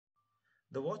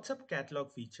The WhatsApp catalog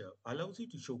feature allows you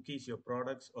to showcase your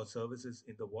products or services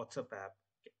in the WhatsApp app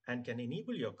and can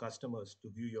enable your customers to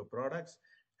view your products,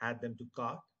 add them to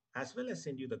cart, as well as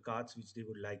send you the cards which they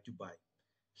would like to buy.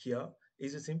 Here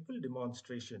is a simple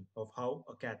demonstration of how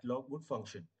a catalog would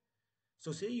function.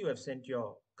 So say you have sent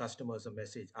your customers a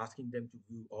message asking them to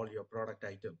view all your product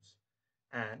items.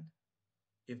 And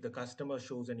if the customer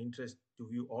shows an interest to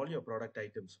view all your product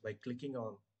items by clicking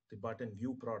on the button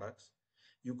View Products,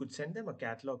 you could send them a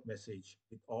catalog message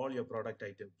with all your product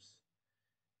items.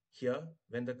 Here,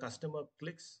 when the customer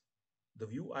clicks the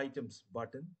View Items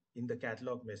button in the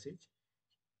catalog message,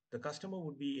 the customer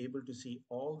would be able to see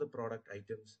all the product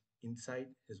items inside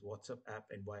his WhatsApp app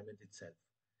environment itself.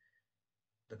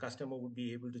 The customer would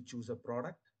be able to choose a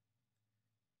product,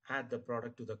 add the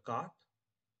product to the cart,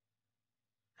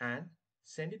 and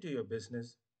send it to your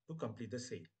business to complete the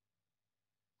sale.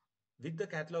 With the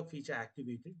catalog feature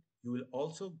activated, you will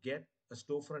also get a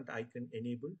storefront icon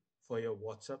enabled for your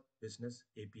WhatsApp business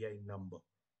API number.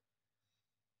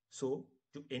 So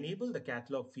to enable the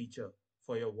catalog feature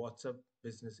for your WhatsApp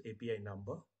business API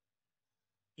number,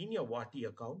 in your Wati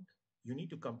account, you need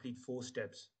to complete 4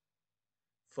 steps.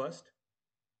 First,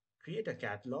 create a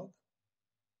catalog.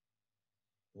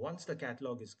 Once the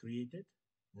catalog is created,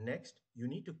 next, you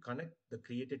need to connect the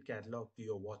created catalog to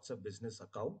your WhatsApp business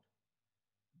account.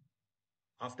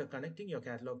 After connecting your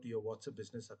catalog to your WhatsApp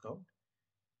business account,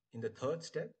 in the third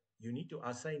step, you need to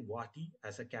assign Wati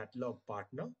as a catalog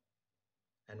partner.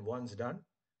 And once done,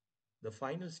 the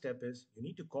final step is you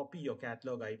need to copy your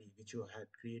catalog ID, which you had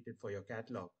created for your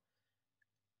catalog,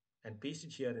 and paste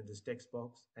it here in this text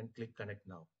box and click Connect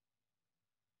Now.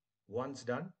 Once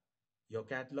done, your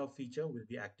catalog feature will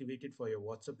be activated for your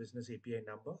WhatsApp business API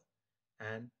number,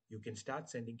 and you can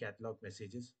start sending catalog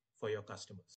messages for your customers.